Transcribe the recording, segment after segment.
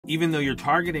even though you're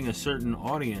targeting a certain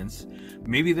audience,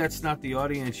 maybe that's not the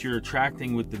audience you're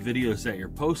attracting with the videos that you're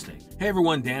posting. Hey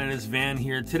everyone, Dan and his van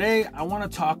here. Today, I want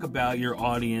to talk about your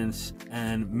audience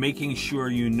and making sure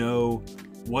you know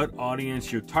what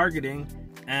audience you're targeting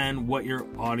and what your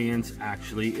audience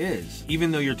actually is.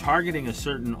 Even though you're targeting a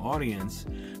certain audience,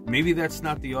 maybe that's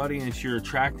not the audience you're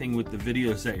attracting with the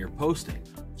videos that you're posting.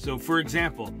 So for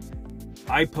example,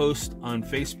 I post on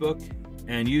Facebook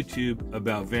and YouTube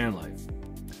about van life.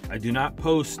 I do not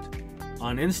post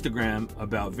on Instagram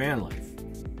about van life.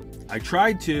 I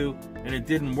tried to, and it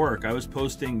didn't work. I was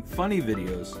posting funny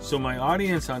videos. So my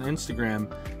audience on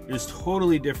Instagram is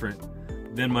totally different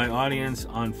than my audience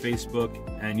on Facebook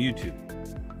and YouTube.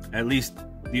 At least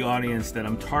the audience that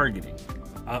I'm targeting.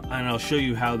 And I'll show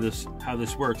you how this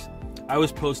works. I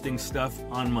was posting stuff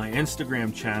on my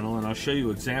Instagram channel, and I'll show you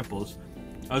examples.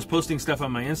 I was posting stuff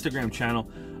on my Instagram channel.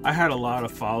 I had a lot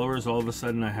of followers. All of a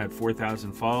sudden I had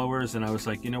 4,000 followers, and I was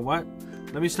like, you know what?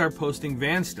 Let me start posting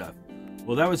van stuff.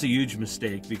 Well, that was a huge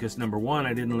mistake because number one,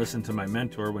 I didn't listen to my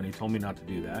mentor when he told me not to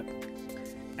do that.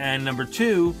 And number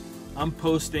two, I'm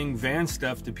posting van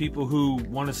stuff to people who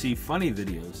want to see funny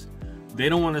videos. They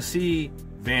don't want to see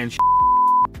van shit.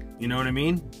 You know what I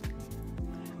mean?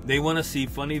 They want to see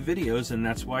funny videos, and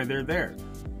that's why they're there.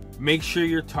 Make sure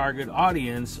your target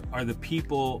audience are the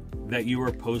people that you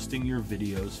are posting your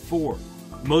videos for.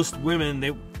 Most women,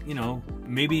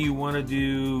 maybe you want to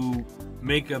do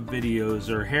makeup videos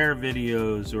or hair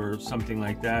videos or something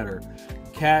like that, or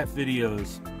cat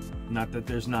videos. Not that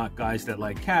there's not guys that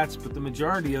like cats, but the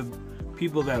majority of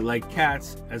people that like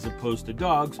cats as opposed to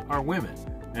dogs are women.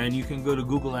 And you can go to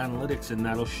Google Analytics and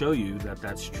that'll show you that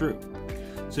that's true.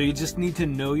 So you just need to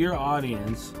know your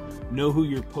audience, know who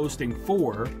you're posting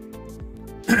for,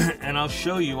 and I'll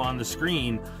show you on the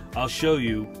screen, I'll show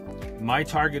you my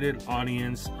targeted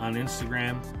audience on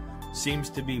Instagram seems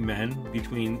to be men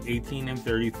between 18 and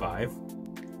 35,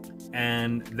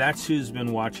 and that's who's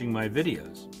been watching my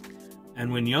videos.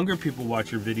 And when younger people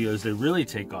watch your videos, they really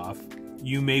take off.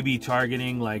 You may be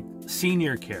targeting like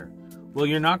senior care. Well,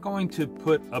 you're not going to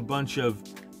put a bunch of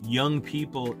young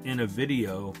people in a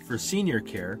video for senior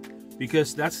care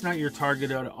because that's not your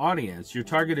targeted audience. Your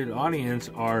targeted audience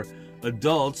are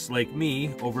adults like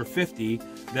me, over 50,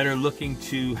 that are looking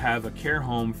to have a care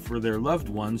home for their loved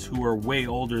ones who are way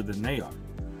older than they are.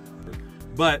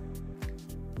 But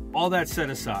all that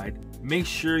set aside, make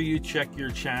sure you check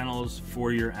your channels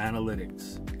for your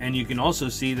analytics. And you can also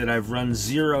see that I've run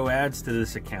 0 ads to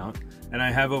this account, and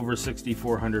I have over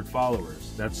 6,400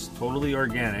 followers. That's totally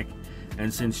organic.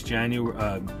 And since June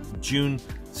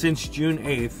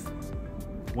 8th,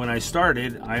 when I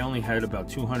started, I only had about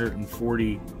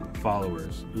 240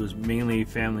 followers. It was mainly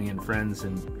family and friends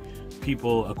and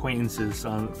people, acquaintances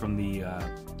from the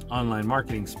online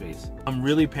marketing space. I'm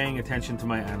really paying attention to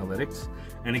my analytics.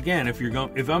 And again,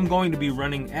 if I'm going to be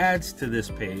running ads to this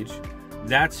page,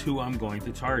 that's who I'm going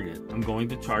to target. I'm going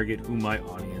to target who my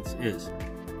audience is.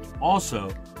 Also,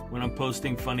 when I'm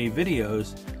posting funny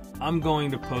videos, I'm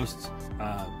going to post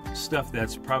stuff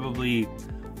that's probably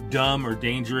dumb or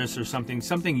dangerous or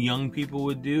something young people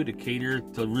would do to cater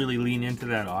to really lean into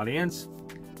that audience.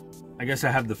 I guess I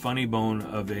have the funny bone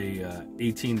of a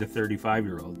 18 to 35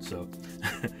 year old, so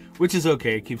which is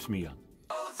okay, it keeps me young.